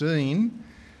Dean.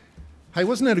 Hey,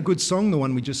 wasn't that a good song, the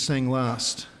one we just sang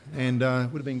last? And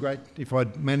it would have been great if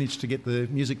I'd managed to get the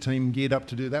music team geared up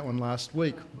to do that one last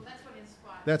week. Well,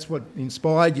 that's what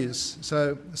inspired you.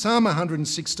 So Psalm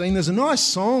 116, there's a nice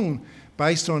song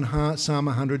based on Psalm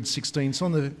 116. It's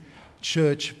on the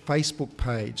church Facebook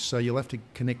page, so you'll have to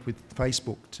connect with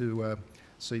Facebook to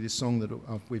see this song that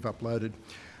we've uploaded.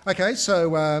 Okay,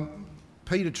 so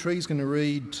Peter Tree's going to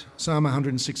read Psalm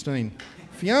 116.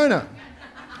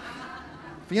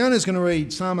 Fiona's going to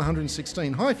read Psalm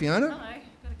 116. Hi, Fiona. Hello.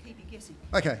 Got to keep you guessing.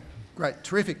 Okay, great.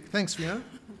 Terrific. Thanks, Fiona.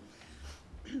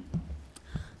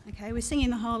 Okay, we're singing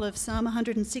the whole of Psalm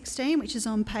 116, which is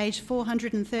on page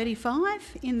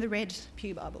 435 in the Red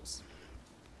Pew Bibles.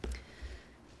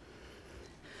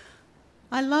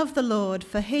 I love the Lord,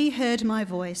 for he heard my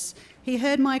voice. He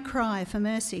heard my cry for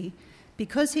mercy.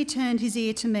 Because he turned his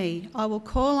ear to me, I will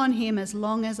call on him as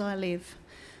long as I live.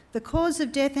 The cords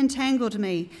of death entangled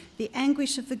me. The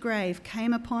anguish of the grave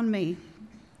came upon me.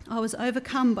 I was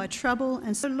overcome by trouble,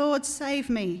 and so, Lord, save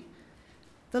me.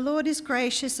 The Lord is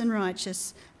gracious and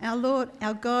righteous.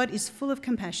 Our God is full of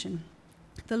compassion.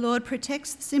 The Lord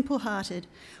protects the simple-hearted.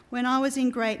 When I was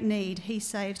in great need, he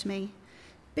saved me.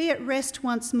 Be at rest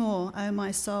once more, O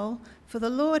my soul, for the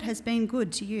Lord has been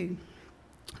good to you.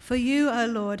 For you, O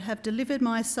Lord, have delivered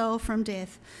my soul from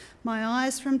death, my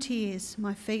eyes from tears,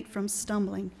 my feet from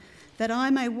stumbling, that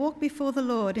I may walk before the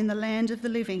Lord in the land of the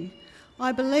living.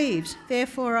 I believed,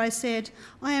 therefore I said,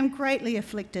 I am greatly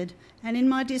afflicted, and in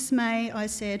my dismay I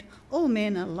said, all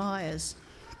men are liars.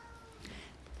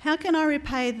 How can I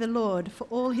repay the Lord for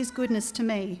all his goodness to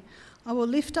me? I will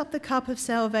lift up the cup of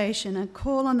salvation and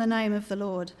call on the name of the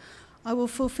Lord. I will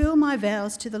fulfill my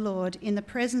vows to the Lord in the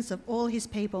presence of all his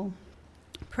people.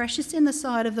 Precious in the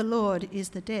sight of the Lord is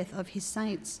the death of his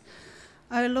saints.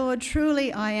 O Lord,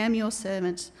 truly I am your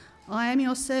servant. I am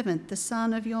your servant, the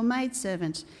son of your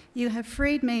maidservant. You have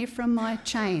freed me from my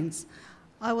chains.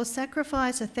 I will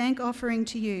sacrifice a thank offering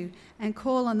to you and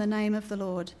call on the name of the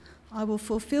Lord. I will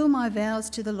fulfill my vows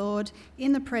to the Lord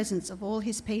in the presence of all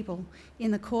his people,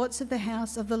 in the courts of the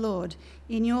house of the Lord,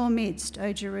 in your midst,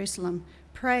 O Jerusalem.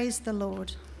 Praise the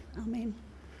Lord. Amen.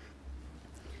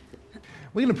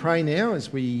 We're going to pray now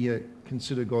as we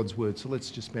consider God's word. So let's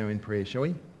just bow in prayer, shall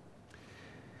we?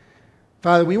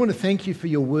 Father, we want to thank you for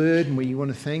your word, and we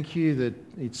want to thank you that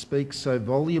it speaks so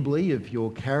volubly of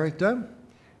your character.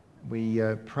 We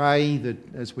pray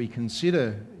that as we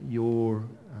consider your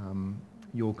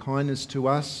kindness to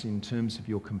us in terms of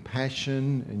your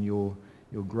compassion and your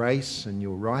grace and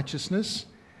your righteousness,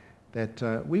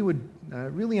 that we would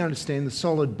really understand the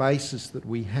solid basis that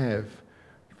we have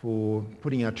for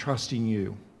putting our trust in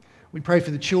you. We pray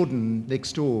for the children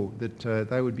next door that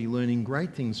they would be learning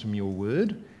great things from your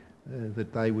word,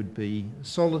 that they would be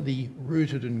solidly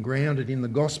rooted and grounded in the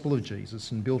gospel of Jesus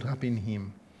and built up in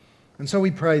him. And so we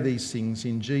pray these things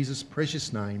in Jesus'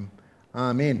 precious name.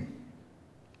 Amen.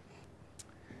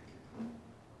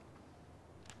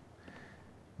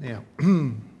 Now,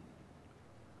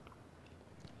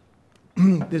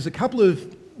 there's a couple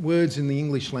of words in the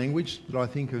English language that I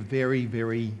think are very,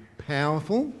 very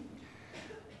powerful.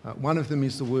 One of them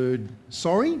is the word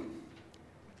sorry,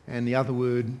 and the other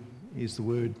word is the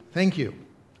word thank you.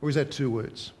 Or is that two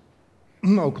words?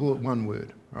 I'll call it one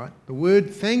word, right? The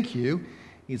word thank you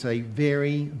is a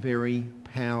very, very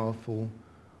powerful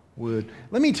word.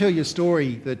 Let me tell you a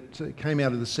story that came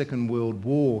out of the Second World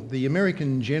War. The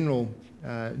American general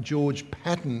George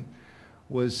Patton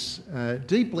was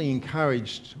deeply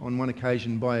encouraged on one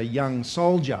occasion by a young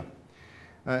soldier.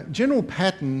 General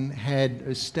Patton had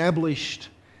established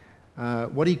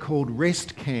what he called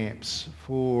rest camps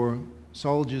for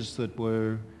soldiers that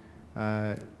were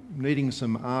needing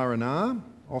some R&R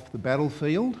off the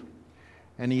battlefield,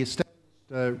 and he established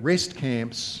rest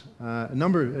camps, a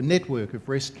network of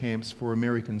rest camps for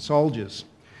American soldiers.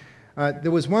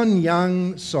 There was one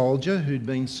young soldier who'd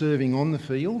been serving on the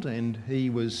field, and he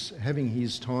was having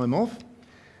his time off,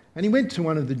 and he went to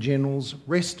one of the general's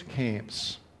rest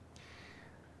camps.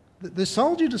 The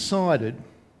soldier decided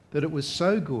that it was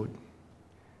so good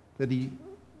that he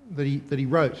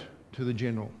wrote to the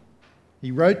general.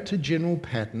 He wrote to General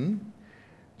Patton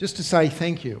just to say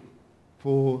thank you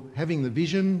for having the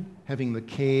vision, having the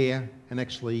care, and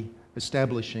actually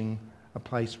establishing a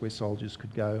place where soldiers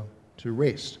could go to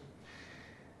rest.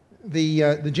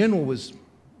 The general was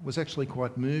actually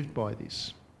quite moved by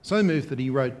this, so moved that he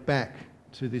wrote back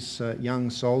to this young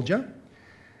soldier,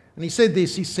 and he said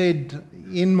this. He said,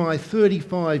 "In my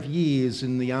 35 years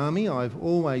in the army, I've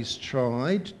always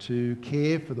tried to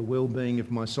care for the well-being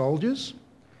of my soldiers.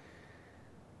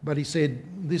 But he said,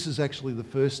 this is actually the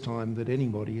first time that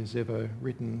anybody has ever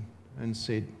written and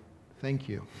said, thank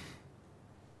you.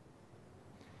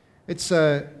 It's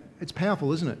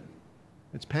powerful, isn't it?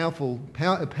 It's powerful,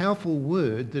 a powerful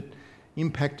word that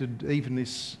impacted even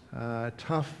this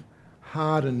tough,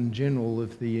 hardened general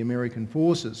of the American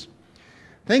forces.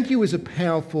 Thank you is a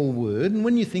powerful word, and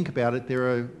when you think about it,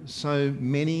 there are so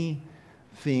many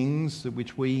things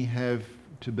which we have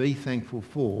to be thankful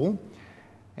for,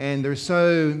 and there are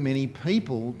so many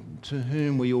people to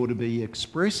whom we ought to be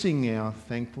expressing our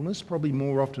thankfulness, probably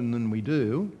more often than we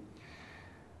do.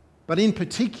 But in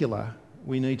particular,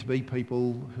 we need to be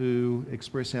people who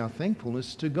express our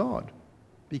thankfulness to God,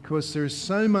 because there is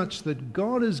so much that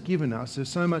God has given us, there's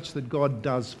so much that God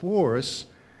does for us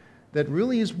that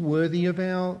really is worthy of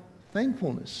our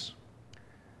thankfulness.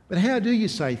 But how do you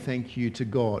say thank you to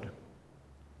God?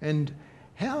 And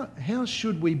how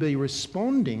should we be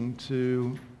responding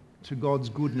to God's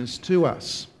goodness to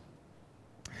us?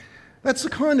 That's the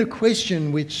kind of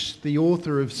question which the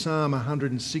author of Psalm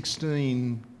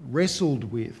 116 wrestled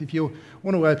with. If you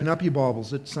want to open up your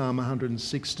Bibles at Psalm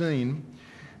 116,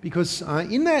 because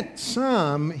in that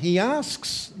psalm he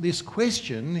asks this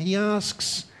question. He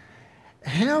asks,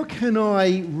 how can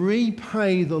I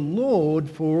repay the Lord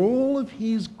for all of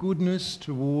his goodness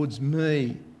towards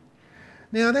me?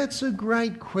 Now that's a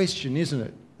great question, isn't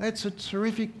it? That's a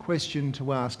terrific question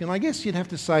to ask. And I guess you'd have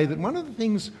to say that one of the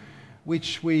things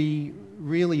which we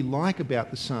really like about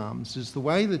the Psalms is the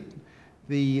way that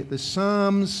the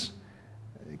Psalms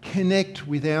connect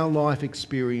with our life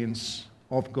experience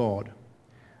of God.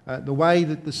 The way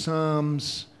that the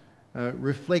Psalms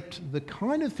reflect the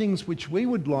kind of things which we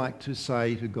would like to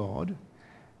say to God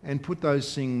and put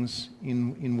those things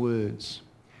in words.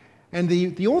 And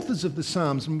the authors of the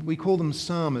Psalms, we call them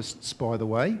psalmists, by the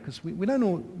way, because we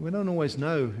don't always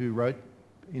know who wrote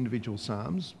individual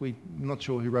psalms. We're not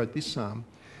sure who wrote this psalm.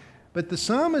 But the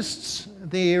psalmists,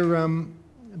 they're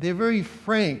very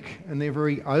frank and they're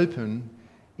very open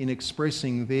in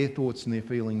expressing their thoughts and their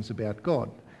feelings about God.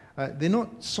 They're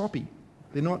not soppy.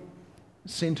 They're not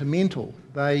sentimental.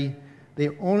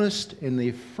 They're honest and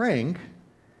they're frank,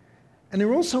 and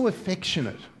they're also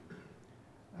affectionate.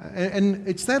 And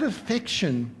it's that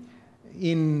affection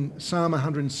in Psalm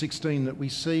 116 that we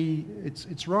see.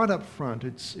 It's right up front.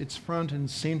 It's front and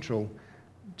central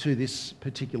to this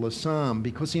particular psalm,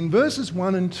 because in verses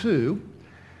 1 and 2,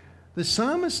 the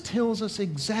psalmist tells us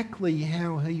exactly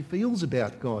how he feels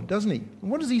about God, doesn't he?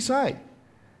 And what does he say?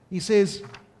 He says,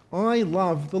 I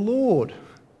love the Lord.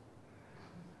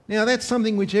 Now that's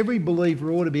something which every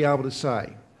believer ought to be able to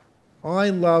say. I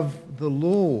love the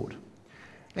Lord.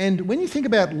 And when you think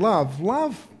about love,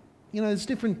 there's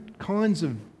different kinds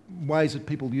of ways that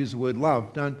people use the word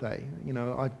love, don't they?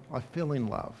 I fell in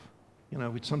love,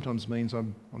 which sometimes means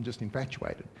I'm just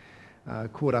infatuated,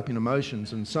 caught up in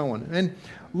emotions and so on. And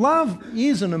love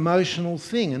is an emotional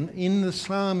thing. And in the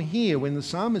psalm here, when the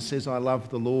psalmist says, I love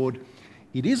the Lord,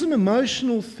 it is an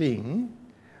emotional thing,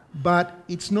 but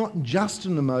it's not just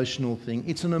an emotional thing.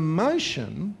 It's an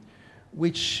emotion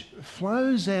which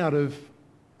flows out of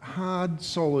hard,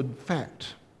 solid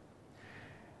fact.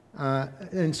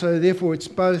 And so therefore it's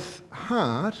both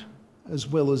heart as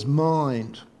well as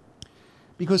mind.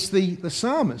 Because the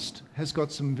psalmist has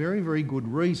got some very, very good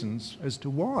reasons as to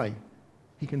why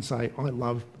he can say, I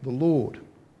love the Lord.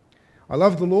 I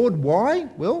love the Lord. Why?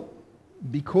 Well,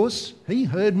 because he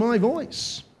heard my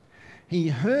voice. He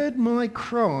heard my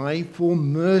cry for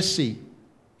mercy.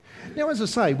 Now, as I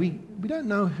say, we don't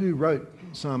know who wrote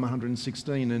Psalm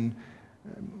 116, and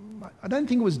I don't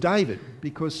think it was David,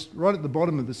 because right at the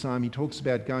bottom of the psalm he talks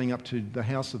about going up to the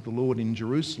house of the Lord in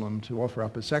Jerusalem to offer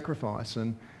up a sacrifice.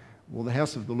 And well, the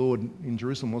house of the Lord in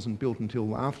Jerusalem wasn't built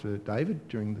until after David,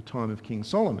 during the time of King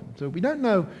Solomon. So we don't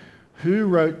know who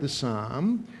wrote the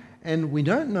psalm, and we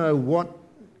don't know what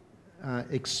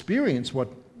what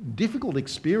difficult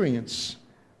experience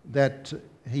that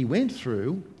he went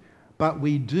through, but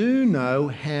we do know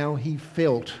how he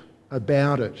felt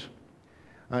about it.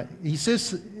 He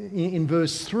says in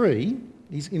verse 3,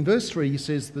 he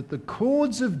says that the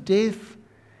cords of death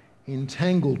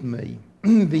entangled me.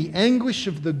 The anguish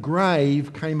of the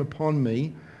grave came upon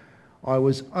me. I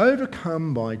was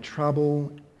overcome by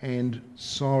trouble and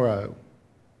sorrow.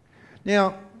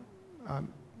 Now,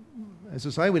 as I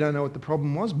say, we don't know what the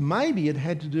problem was. Maybe it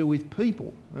had to do with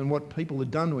people and what people had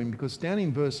done to him, because down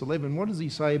in verse 11, what does he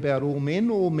say about all men?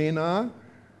 All men are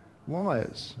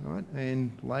liars, right?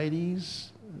 And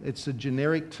ladies, it's a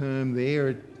generic term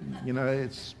there.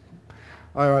 It's...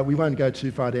 All right, we won't go too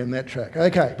far down that track.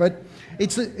 Okay, but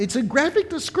it's a graphic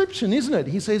description, isn't it?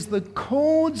 He says the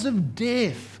cords of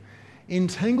death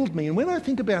entangled me. And when I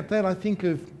think about that, I think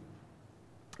of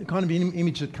the kind of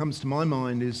image that comes to my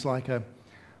mind is like a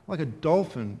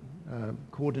dolphin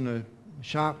caught in a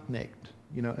shark net,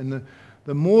 and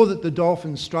the more that the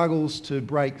dolphin struggles to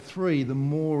break free, the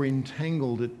more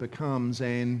entangled it becomes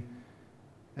and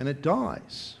it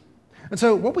dies. And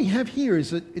so what we have here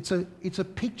is that it's a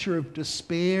picture of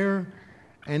despair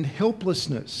and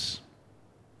helplessness.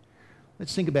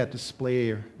 Let's think about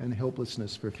despair and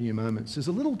helplessness for a few moments. There's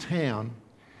a little town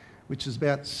which is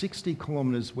about 60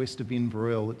 kilometres west of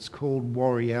Inverell. It's called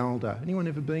Warialda. Anyone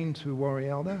ever been to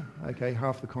Warialda? Okay,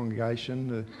 half the congregation.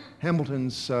 The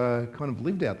Hamiltons kind of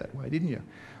lived out that way, didn't you?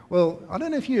 Well, I don't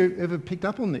know if you ever picked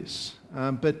up on this,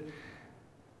 but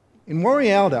in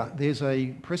Warialda there's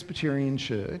a Presbyterian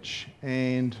church,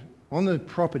 and on the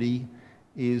property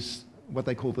is what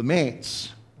they call the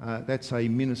manse. That's a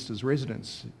minister's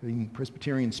residence in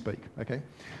Presbyterian speak, okay?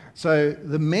 So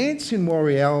the manse in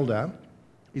Warialda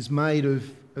is made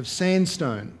of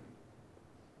sandstone.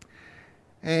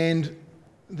 And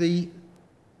the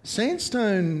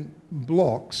sandstone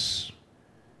blocks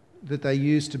that they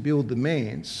used to build the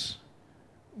manse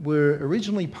were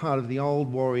originally part of the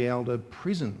old Warialda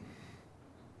prison.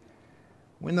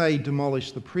 When they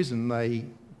demolished the prison, they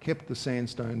kept the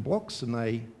sandstone blocks and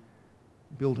they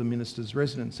built a minister's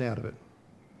residence out of it.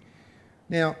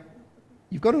 Now,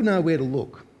 you've got to know where to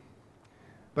look.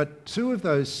 But two of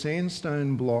those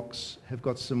sandstone blocks have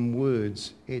got some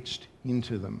words etched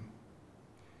into them.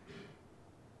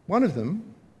 One of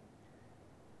them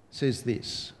says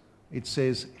this. It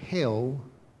says, "Hell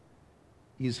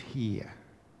is here."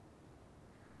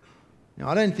 Now,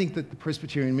 I don't think that the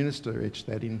Presbyterian minister etched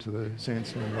that into the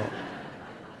sandstone block.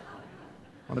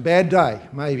 On a bad day,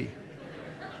 maybe.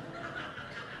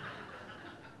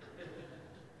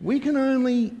 We can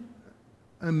only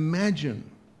imagine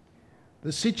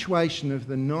the situation of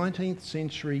the 19th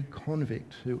century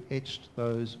convict who etched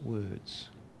those words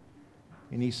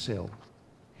in his cell.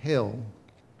 Hell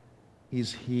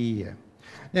is here.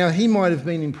 Now, he might have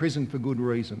been in prison for good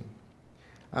reason.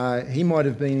 He might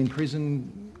have been in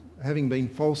prison having been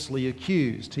falsely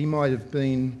accused. He might have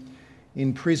been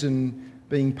in prison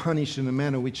being punished in a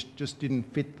manner which just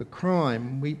didn't fit the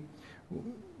crime.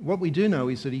 What we do know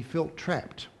is that he felt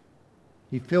trapped.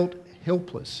 He felt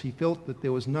helpless. He felt that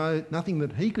there was nothing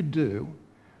that he could do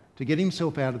to get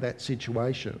himself out of that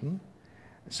situation,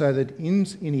 so that in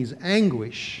his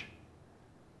anguish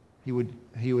he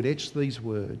would etch these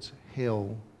words,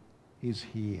 "Hell is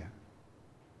here."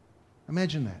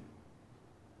 Imagine that.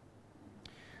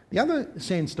 The other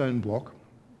sandstone block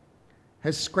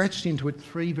has scratched into it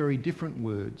three very different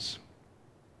words.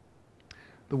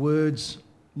 The words,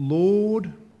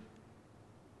 "Lord,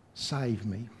 save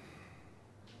me."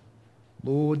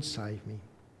 Lord, save me.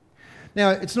 Now,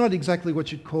 it's not exactly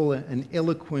what you'd call an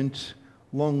eloquent,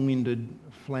 long-winded,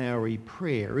 flowery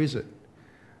prayer, is it?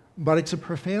 But it's a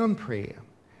profound prayer.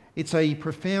 It's a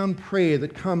profound prayer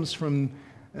that comes from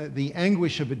the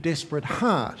anguish of a desperate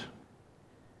heart.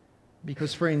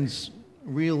 Because, friends,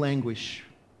 real anguish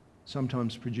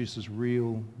sometimes produces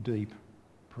real deep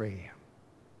prayer.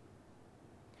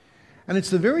 And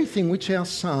it's the very thing which our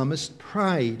psalmist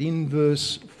prayed in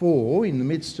verse 4, in the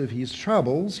midst of his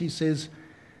troubles. He says,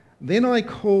 "Then I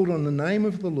called on the name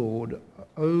of the Lord,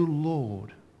 O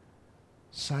Lord,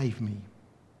 save me."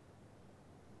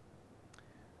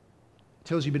 It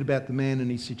tells you a bit about the man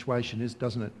and his situation,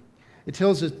 doesn't it? It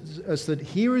tells us that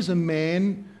here is a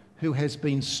man who has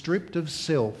been stripped of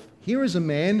self. Here is a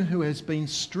man who has been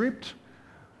stripped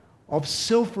of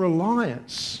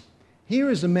self-reliance.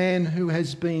 Here is a man who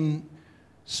has been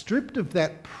stripped of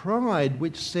that pride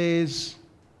which says,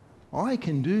 "I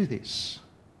can do this.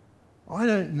 I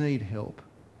don't need help.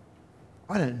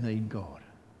 I don't need God."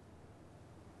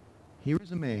 Here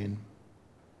is a man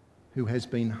who has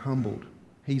been humbled.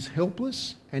 He's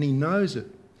helpless and he knows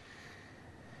it.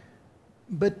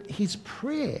 But his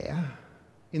prayer,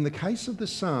 in the case of the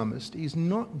psalmist, is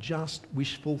not just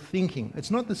wishful thinking.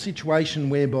 It's not the situation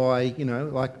whereby,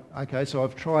 okay, so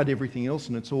I've tried everything else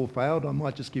and it's all failed, I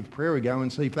might just give prayer a go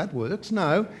and see if that works.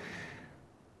 No.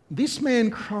 This man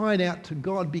cried out to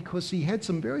God because he had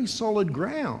some very solid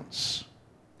grounds.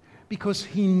 Because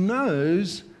he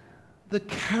knows the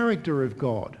character of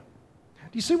God.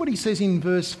 Do you see what he says in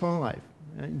verse 5?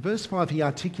 In verse 5 he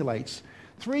articulates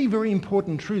three very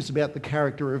important truths about the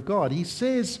character of God. He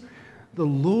says, "The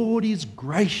Lord is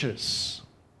gracious."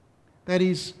 That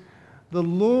is, the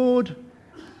Lord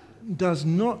does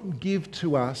not give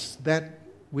to us that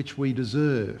which we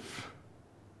deserve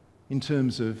in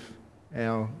terms of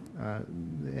our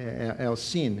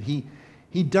sin.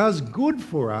 He does good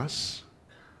for us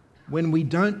when we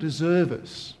don't deserve it.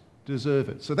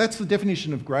 So that's the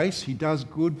definition of grace. He does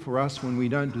good for us when we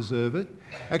don't deserve it.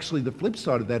 Actually, the flip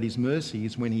side of that is mercy,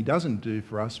 is when he doesn't do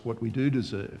for us what we do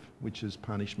deserve, which is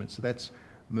punishment. So that's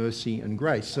mercy and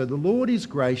grace. So the Lord is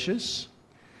gracious.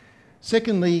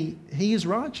 Secondly, he is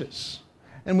righteous.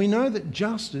 And we know that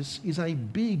justice is a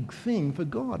big thing for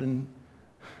God, and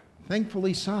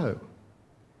thankfully so.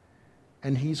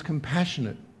 And he's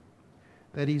compassionate.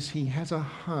 That is, he has a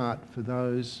heart for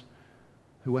those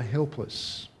who are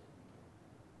helpless.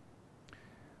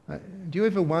 Do you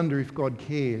ever wonder if God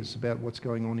cares about what's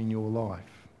going on in your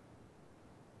life?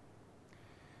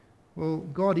 Well,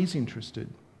 God is interested.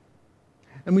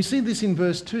 And we see this in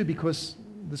verse 2 because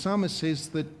the psalmist says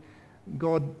that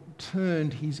God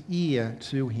turned his ear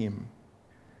to him.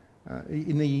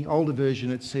 In the older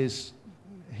version it says,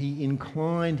 he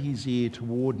inclined his ear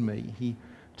toward me. He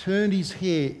turned his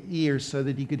ear so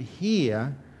that he could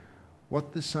hear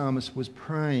what the psalmist was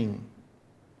praying.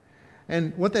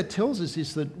 And what that tells us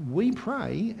is that we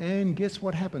pray, and guess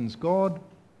what happens? God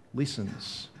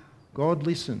listens. God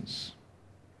listens.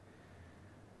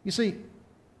 You see,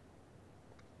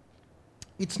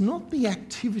 it's not the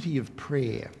activity of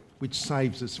prayer which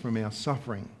saves us from our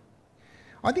suffering.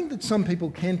 I think that some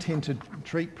people can tend to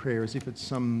treat prayer as if it's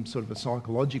some sort of a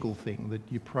psychological thing, that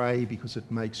you pray because it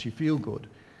makes you feel good.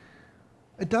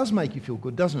 It does make you feel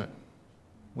good, doesn't it,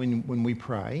 when we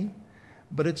pray?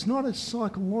 But it's not a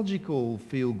psychological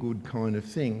feel-good kind of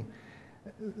thing.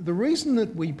 The reason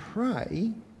that we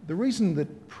pray, the reason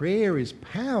that prayer is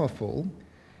powerful,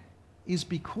 is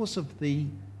because of the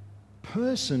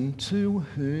person to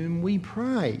whom we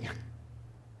pray.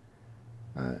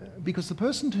 Because the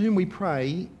person to whom we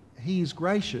pray, he is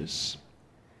gracious,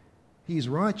 he is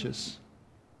righteous,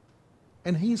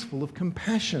 and he is full of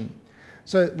compassion.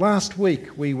 So last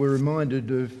week we were reminded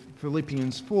of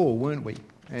Philippians 4, weren't we?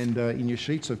 And in your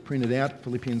sheets I've printed out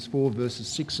Philippians 4 verses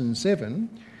 6 and 7,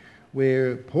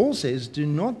 where Paul says, do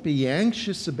not be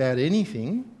anxious about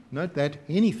anything, note that,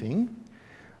 anything,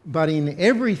 but in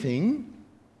everything,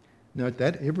 note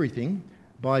that, everything,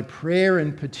 by prayer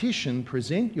and petition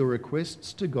present your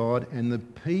requests to God, and the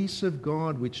peace of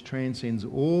God which transcends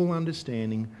all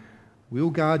understanding will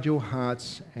guard your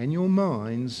hearts and your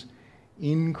minds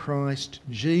in Christ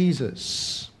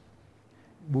Jesus.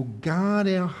 Will guard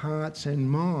our hearts and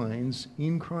minds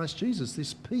in Christ Jesus,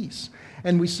 this peace.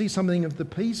 And we see something of the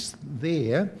peace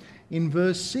there in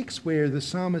verse 6, where the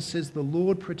psalmist says, the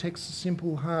Lord protects the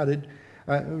simple-hearted.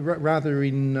 Rather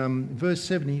in verse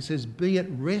 7 he says, be at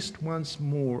rest once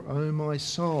more, O my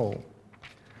soul.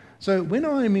 So when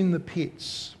I am in the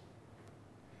pits,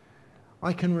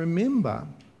 I can remember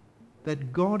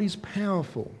that God is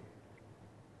powerful,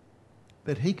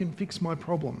 that he can fix my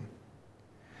problem.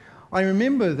 I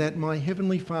remember that my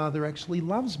Heavenly Father actually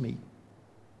loves me,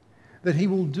 that he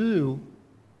will do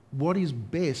what is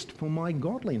best for my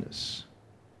godliness.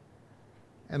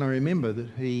 And I remember that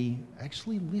he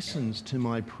actually listens to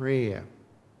my prayer.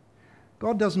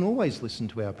 God doesn't always listen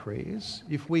to our prayers.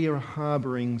 If we are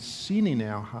harbouring sin in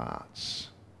our hearts,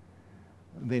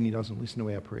 then he doesn't listen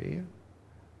to our prayer.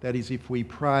 That is, if we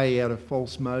pray out of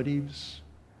false motives,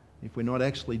 if we're not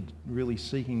actually really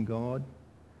seeking God,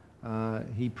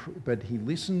 but he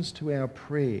listens to our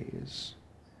prayers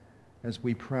as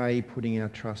we pray, putting our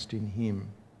trust in him.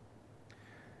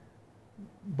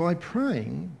 By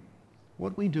praying,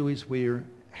 what we do is we're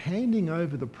handing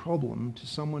over the problem to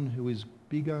someone who is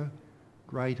bigger,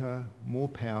 greater, more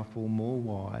powerful, more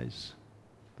wise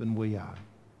than we are.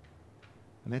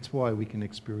 And that's why we can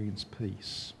experience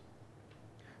peace.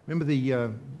 Remember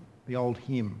the old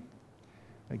hymn?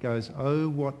 It goes, oh,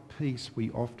 what peace we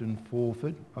often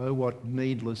forfeit, oh, what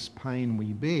needless pain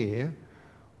we bear,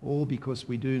 all because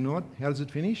we do not, how does it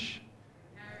finish?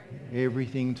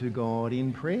 Everything to God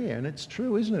in prayer. And it's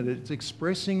true, isn't it? It's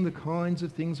expressing the kinds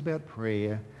of things about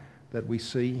prayer that we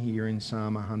see here in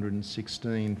Psalm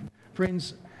 116.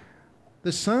 Friends,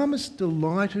 the psalmist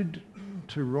delighted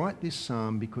to write this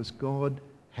psalm because God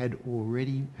had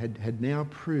now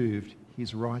proved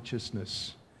his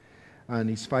righteousness and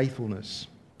his faithfulness.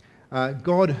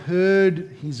 God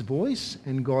heard his voice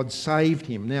and God saved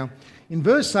him. Now, in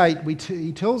verse 8,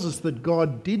 he tells us that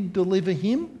God did deliver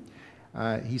him.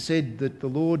 He said that the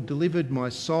Lord delivered my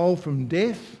soul from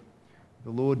death.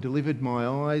 The Lord delivered my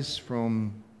eyes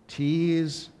from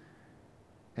tears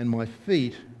and my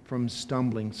feet from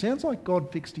stumbling. Sounds like God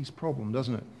fixed his problem,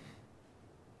 doesn't it?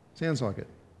 Sounds like it.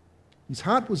 His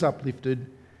heart was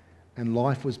uplifted and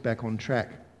life was back on track.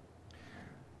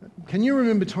 Can you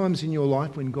remember times in your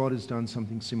life when God has done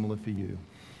something similar for you?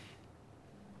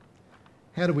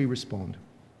 How do we respond?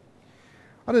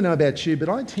 I don't know about you, but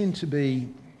I tend to be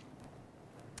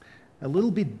a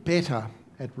little bit better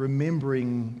at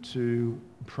remembering to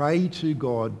pray to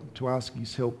God to ask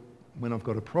his help when I've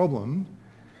got a problem.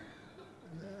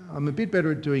 I'm a bit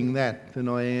better at doing that than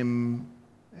I am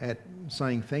at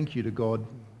saying thank you to God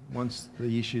once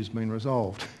the issue's been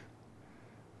resolved.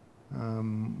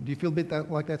 Do you feel a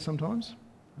bit like that sometimes?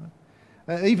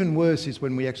 Even worse is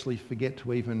when we actually forget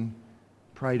to even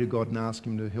pray to God and ask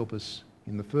him to help us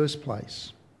in the first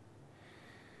place.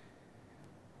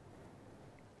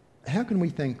 How can we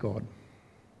thank God?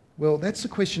 Well, that's the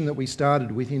question that we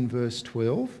started with in verse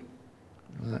 12.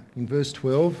 In verse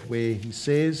 12, where he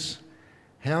says,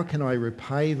 "How can I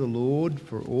repay the Lord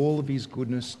for all of his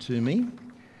goodness to me?"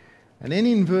 And then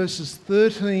in verses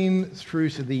 13 through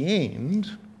to the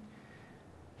end,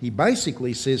 he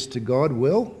basically says to God,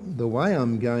 well, the way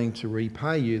I'm going to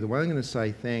repay you, the way I'm going to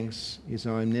say thanks, is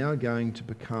I'm now going to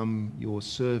become your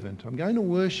servant. I'm going to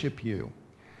worship you.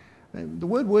 And the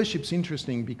word worship's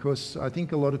interesting because I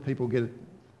think a lot of people have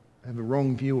a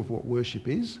wrong view of what worship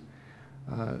is.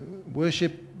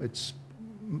 Worship, it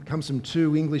comes from two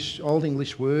Old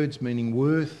English words meaning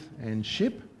worth and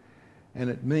ship, and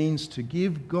it means to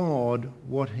give God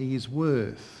what he is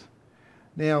worth.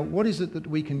 Now, what is it that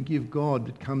we can give God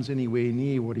that comes anywhere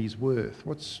near what he's worth?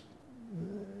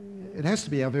 It has to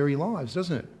be our very lives,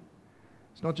 doesn't it?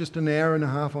 It's not just an hour and a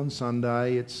half on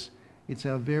Sunday, it's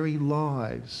our very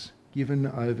lives given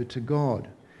over to God.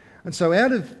 And so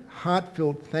out of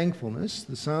heartfelt thankfulness,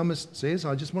 the psalmist says,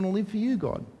 I just want to live for you,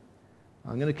 God.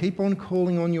 I'm going to keep on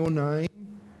calling on your name.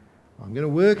 I'm going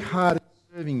to work hard at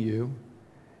serving you.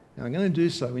 And I'm going to do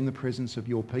so in the presence of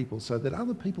your people so that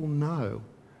other people know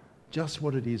just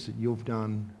what it is that you've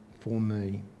done for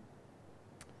me.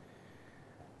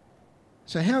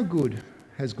 So how good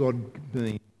has God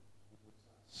been?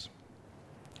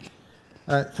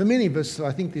 For many of us,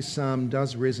 I think this psalm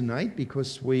does resonate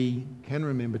because we can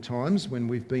remember times when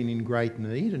we've been in great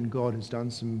need and God has done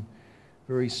some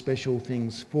very special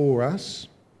things for us.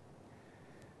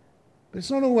 But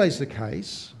it's not always the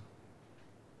case.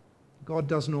 God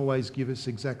doesn't always give us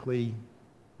exactly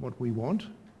what we want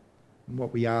and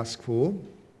what we ask for.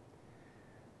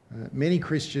 Many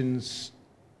Christians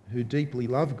who deeply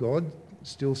love God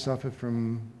still suffer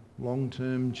from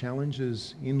long-term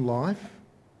challenges in life.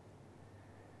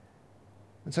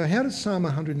 And so how does Psalm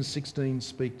 116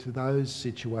 speak to those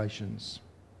situations?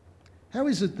 How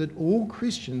is it that all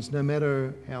Christians, no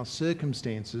matter our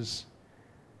circumstances,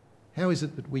 how is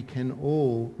it that we can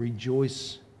all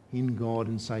rejoice in God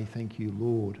and say, thank you,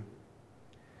 Lord?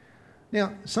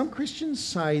 Now, some Christians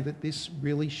say that this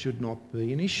really should not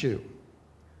be an issue.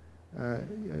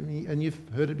 And you've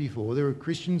heard it before. There are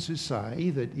Christians who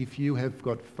say that if you have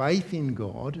got faith in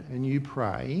God and you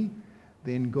pray,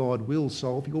 then God will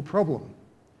solve your problem.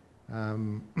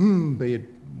 Be it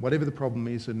whatever the problem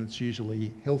is, and it's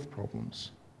usually health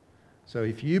problems. So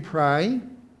if you pray,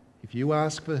 if you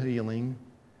ask for healing,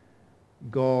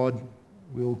 God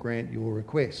will grant your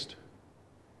request.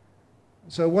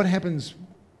 So what happens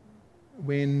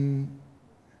when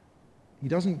he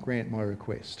doesn't grant my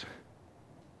request?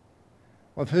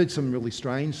 I've heard some really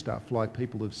strange stuff, like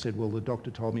people have said, well, the doctor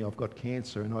told me I've got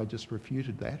cancer and I just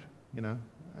refuted that,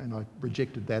 and I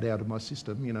rejected that out of my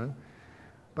system,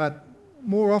 But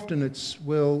more often it's,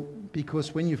 well,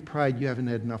 because when you've prayed you haven't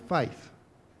had enough faith,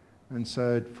 and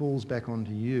so it falls back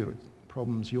onto you. The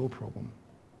problem's your problem.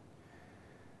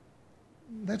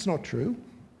 That's not true.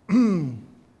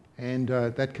 And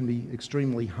that can be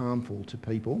extremely harmful to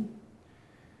people.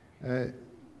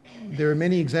 There are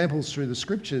many examples through the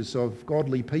scriptures of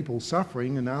godly people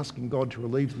suffering and asking God to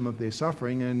relieve them of their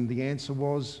suffering, and the answer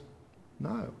was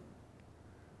no.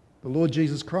 The Lord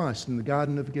Jesus Christ in the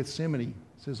Garden of Gethsemane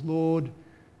says, Lord,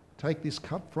 take this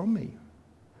cup from me.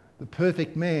 The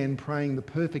perfect man praying the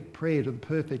perfect prayer to the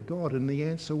perfect God, and the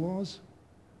answer was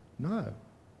no.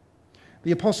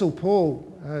 The Apostle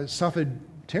Paul suffered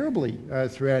terribly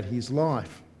throughout his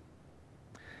life.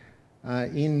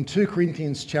 In 2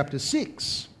 Corinthians chapter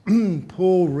 6,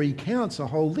 Paul recounts a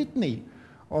whole litany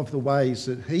of the ways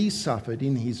that he suffered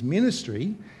in his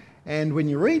ministry. And when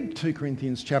you read 2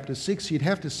 Corinthians chapter 6, you'd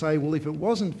have to say, well, if it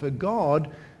wasn't for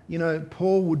God,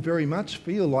 Paul would very much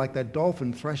feel like that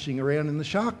dolphin thrashing around in the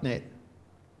shark net.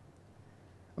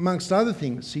 Amongst other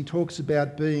things, he talks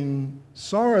about being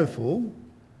sorrowful,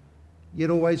 yet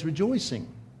always rejoicing.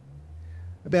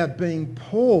 About being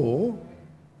poor,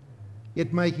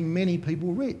 yet making many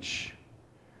people rich.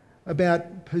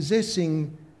 About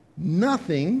possessing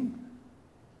nothing,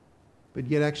 but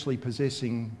yet actually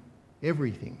possessing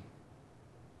everything.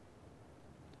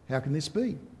 How can this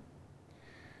be?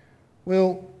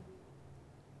 Well,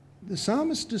 The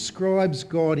psalmist describes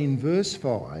God in verse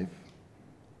 5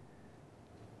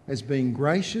 as being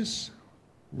gracious,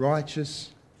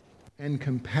 righteous, and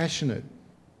compassionate.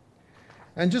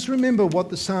 And just remember what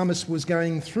the psalmist was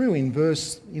going through in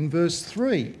verse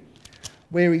 3,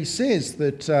 where he says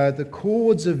that the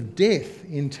cords of death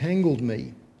entangled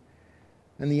me,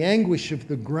 and the anguish of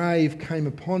the grave came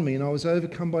upon me, and I was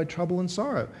overcome by trouble and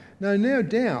sorrow. Now, no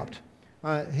doubt,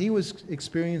 he was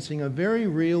experiencing a very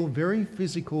real, very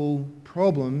physical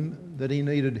problem that he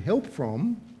needed help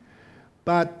from,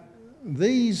 but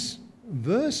these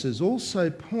verses also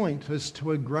point us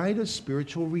to a greater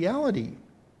spiritual reality,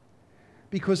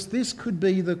 because this could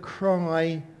be the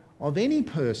cry of any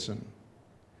person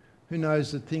who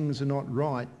knows that things are not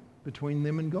right between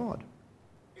them and God.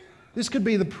 This could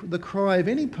be the cry of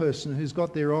any person who's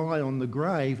got their eye on the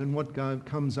grave and what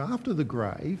comes after the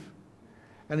grave,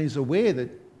 and is aware that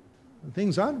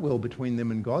things aren't well between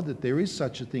them and God, that there is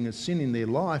such a thing as sin in their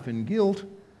life and guilt,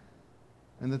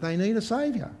 and that they need a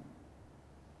saviour.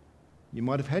 You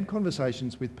might have had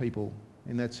conversations with people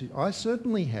in that. I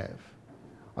certainly have.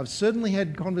 I've certainly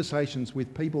had conversations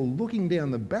with people looking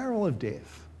down the barrel of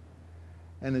death,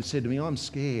 and have said to me, I'm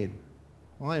scared.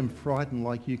 I am frightened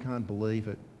like you can't believe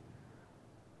it.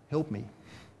 Help me.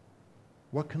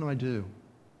 What can I do?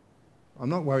 I'm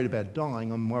not worried about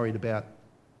dying, I'm worried about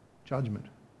judgment.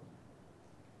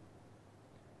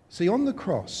 See, on the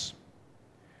cross,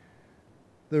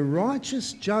 the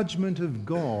righteous judgment of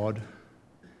God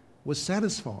was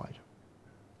satisfied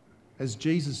as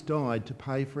Jesus died to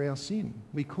pay for our sin.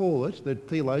 We call it, the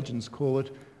theologians call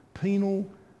it, penal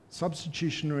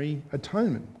substitutionary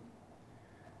atonement.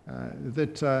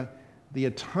 The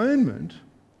atonement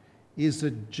is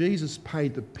that Jesus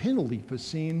paid the penalty for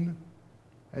sin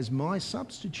as my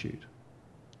substitute.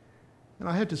 And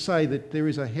I have to say that there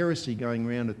is a heresy going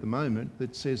around at the moment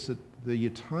that says that the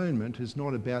atonement is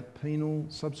not about penal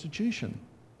substitution.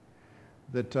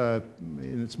 That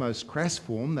in its most crass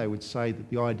form, they would say that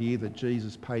the idea that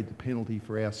Jesus paid the penalty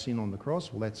for our sin on the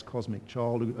cross, well, that's cosmic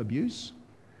child abuse.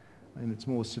 In its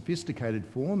more sophisticated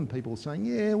form, people are saying,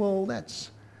 yeah, well, that's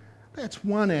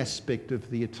one aspect of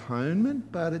the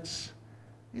atonement, but it's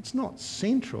not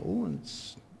central, and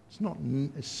it's not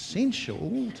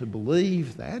essential to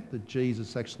believe that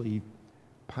Jesus actually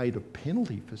paid a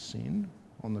penalty for sin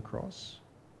on the cross.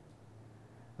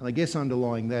 And I guess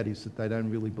underlying that is that they don't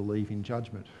really believe in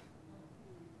judgment.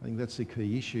 I think that's the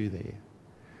key issue there.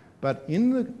 But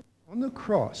on the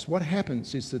cross, what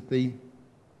happens is that the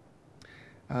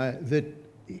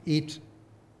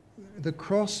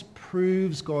cross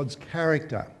proves God's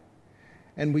character,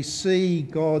 and we see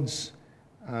God's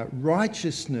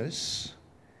righteousness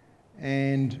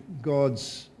and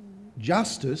God's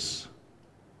justice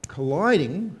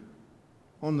colliding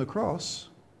on the cross,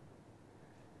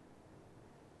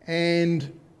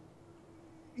 and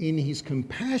in his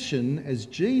compassion, as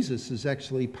Jesus is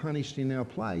actually punished in our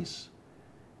place,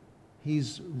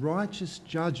 his righteous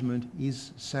judgment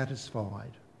is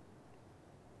satisfied.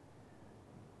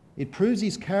 It proves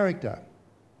his character.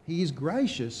 He is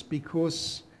gracious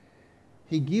because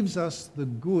he gives us the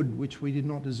good which we did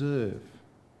not deserve.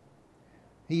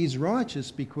 He is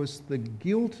righteous because the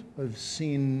guilt of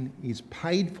sin is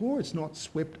paid for. It's not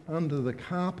swept under the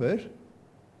carpet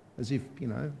as if,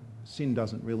 sin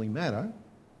doesn't really matter.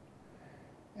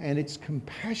 And it's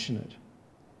compassionate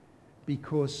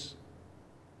because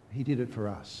he did it for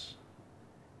us.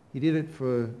 He did it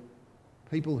for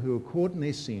people who are caught in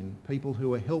their sin, people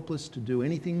who are helpless to do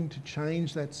anything to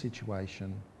change that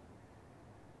situation.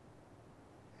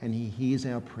 And he hears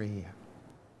our prayer.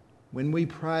 When we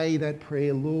pray that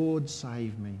prayer, Lord,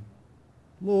 save me.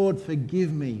 Lord,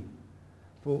 forgive me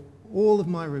for all of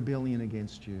my rebellion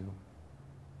against you.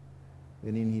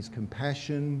 Then in his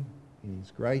compassion, in his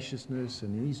graciousness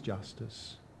and in his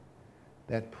justice,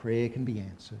 that prayer can be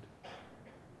answered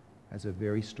as a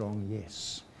very strong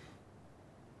yes,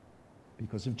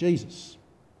 because of Jesus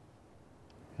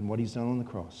and what he's done on the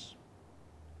cross.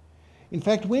 In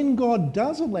fact, when God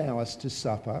does allow us to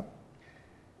suffer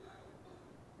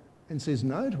and says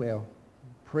no to our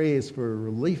prayers for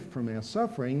relief from our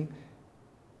suffering,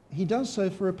 he does so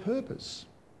for a purpose.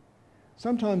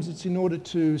 Sometimes it's in order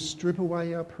to strip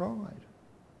away our pride.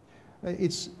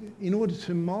 It's in order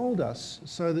to mould us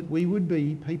so that we would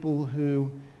be people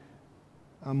who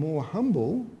are more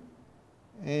humble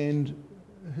and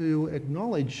who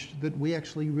acknowledge that we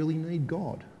actually really need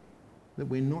God, that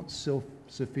we're not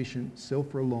self-sufficient,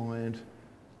 self-reliant,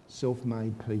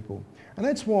 self-made people. And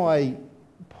that's why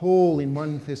Paul in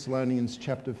 1 Thessalonians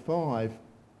chapter 5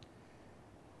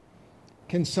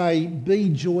 can say, be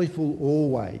joyful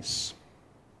always,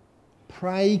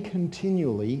 pray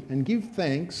continually and give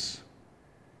thanks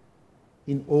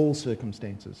in all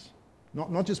circumstances.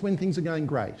 Not just when things are going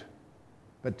great,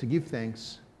 but to give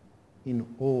thanks in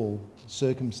all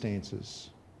circumstances.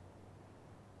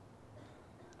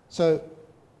 So,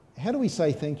 how do we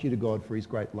say thank you to God for his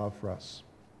great love for us?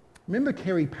 Remember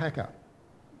Kerry Packer?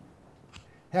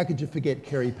 How could you forget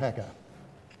Kerry Packer?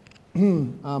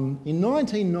 In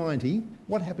 1990,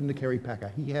 what happened to Kerry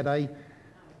Packer? He had a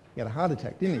heart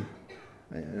attack, didn't he?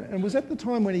 And was that the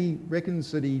time when he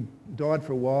reckons that he died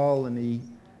for a while and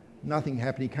nothing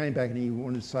happened? He came back and he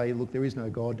wanted to say, look, there is no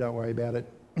God, don't worry about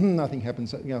it. Nothing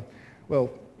happens. Well,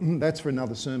 that's for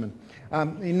another sermon.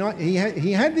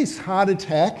 He had this heart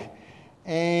attack,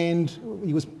 and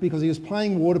because he was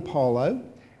playing water polo,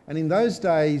 and in those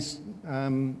days,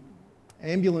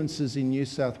 ambulances in New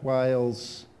South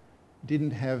Wales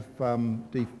didn't have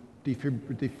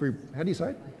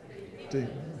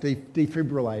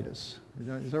defibrillators.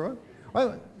 Is that right?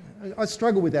 I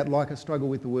struggle with that like I struggle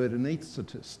with the word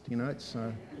anaesthetist. It's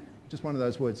just one of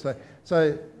those words.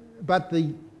 But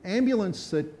the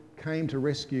ambulance that came to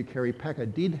rescue Kerry Packer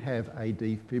did have a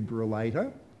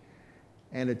defibrillator,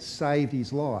 and it saved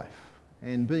his life.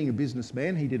 And being a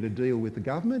businessman, he did a deal with the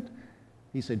government.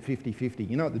 He said 50-50.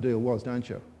 You know what the deal was, don't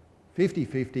you?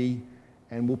 50-50,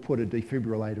 and we'll put a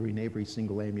defibrillator in every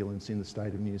single ambulance in the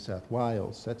state of New South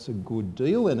Wales. That's a good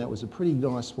deal, and that was a pretty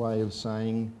nice way of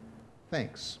saying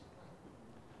thanks.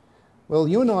 Well,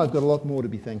 you and I have got a lot more to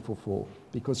be thankful for,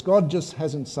 because God just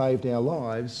hasn't saved our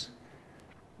lives.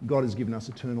 God has given us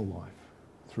eternal life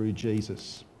through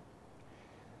Jesus.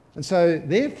 And so,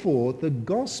 therefore, the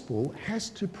gospel has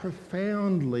to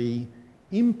profoundly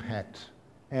impact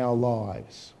our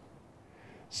lives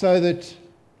so that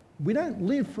we don't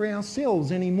live for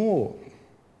ourselves anymore.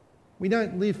 We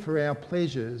don't live for our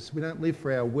pleasures. We don't live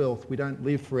for our wealth. We don't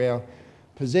live for our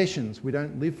possessions. We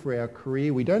don't live for our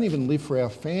career. We don't even live for our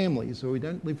families, or we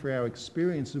don't live for our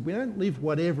experiences. We don't live for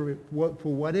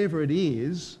whatever it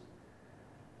is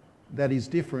that is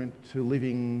different to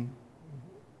living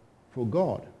for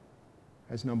God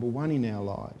as number one in our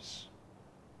lives.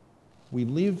 We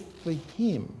live for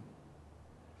him.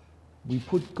 We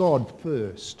put God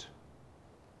first,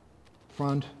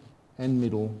 front and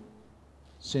middle,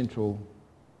 central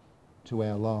to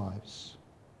our lives.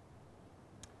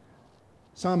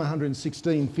 Psalm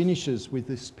 116 finishes with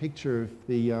this picture of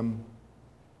the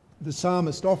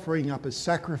psalmist offering up a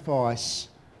sacrifice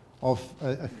of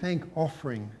a thank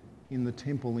offering in the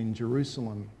temple in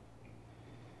Jerusalem.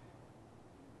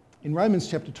 In Romans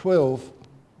chapter 12,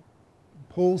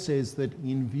 Paul says that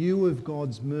in view of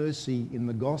God's mercy in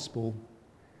the gospel,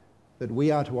 that we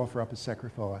are to offer up a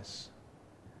sacrifice.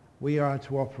 We are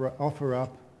to offer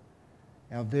up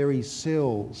our very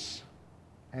selves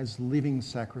as living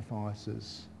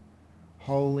sacrifices,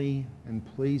 holy and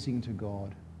pleasing to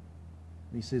God.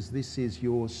 And he says this is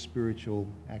your spiritual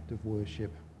act of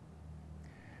worship.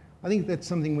 I think that's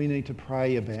something we need to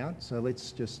pray about, so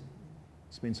let's just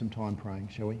spend some time praying,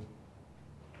 shall we?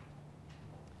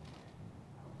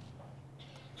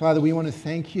 Father, we want to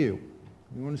thank you.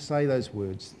 We want to say those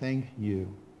words, thank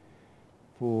you,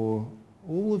 for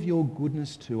all of your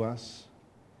goodness to us.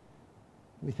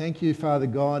 We thank you, Father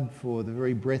God, for the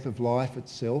very breath of life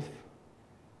itself.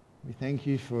 We thank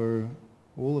you for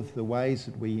all of the ways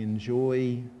that we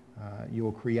enjoy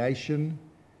your creation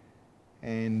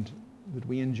and that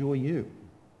we enjoy you.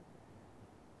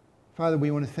 Father,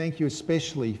 we want to thank you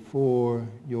especially for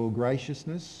your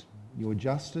graciousness, your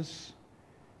justice,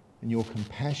 and your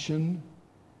compassion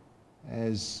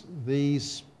as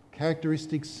these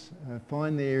characteristics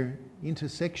find their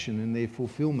intersection and their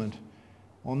fulfilment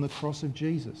on the cross of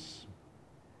Jesus.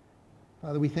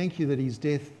 Father, we thank you that his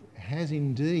death has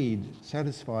indeed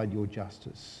satisfied your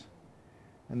justice,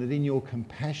 and that in your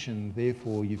compassion,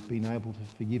 therefore, you've been able to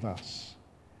forgive us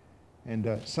and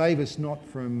save us not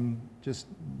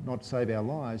save our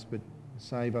lives, but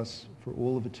save us for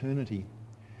all of eternity.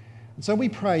 And so we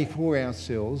pray for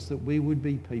ourselves that we would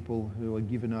be people who are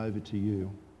given over to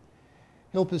you.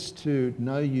 Help us to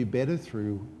know you better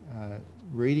through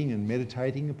reading and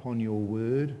meditating upon your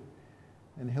word,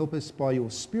 and help us by your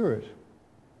Spirit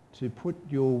to put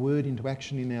your word into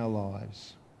action in our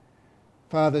lives.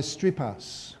 Father, strip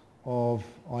us of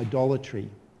idolatry.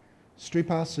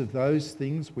 Strip us of those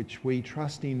things which we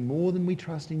trust in more than we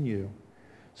trust in you.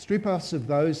 Strip us of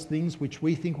those things which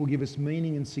we think will give us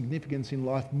meaning and significance in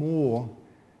life more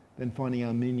than finding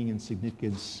our meaning and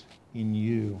significance in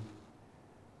you.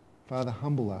 Father,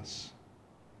 humble us.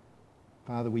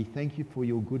 Father, we thank you for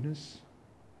your goodness,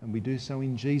 and we do so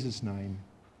in Jesus' name.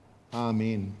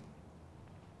 Amen.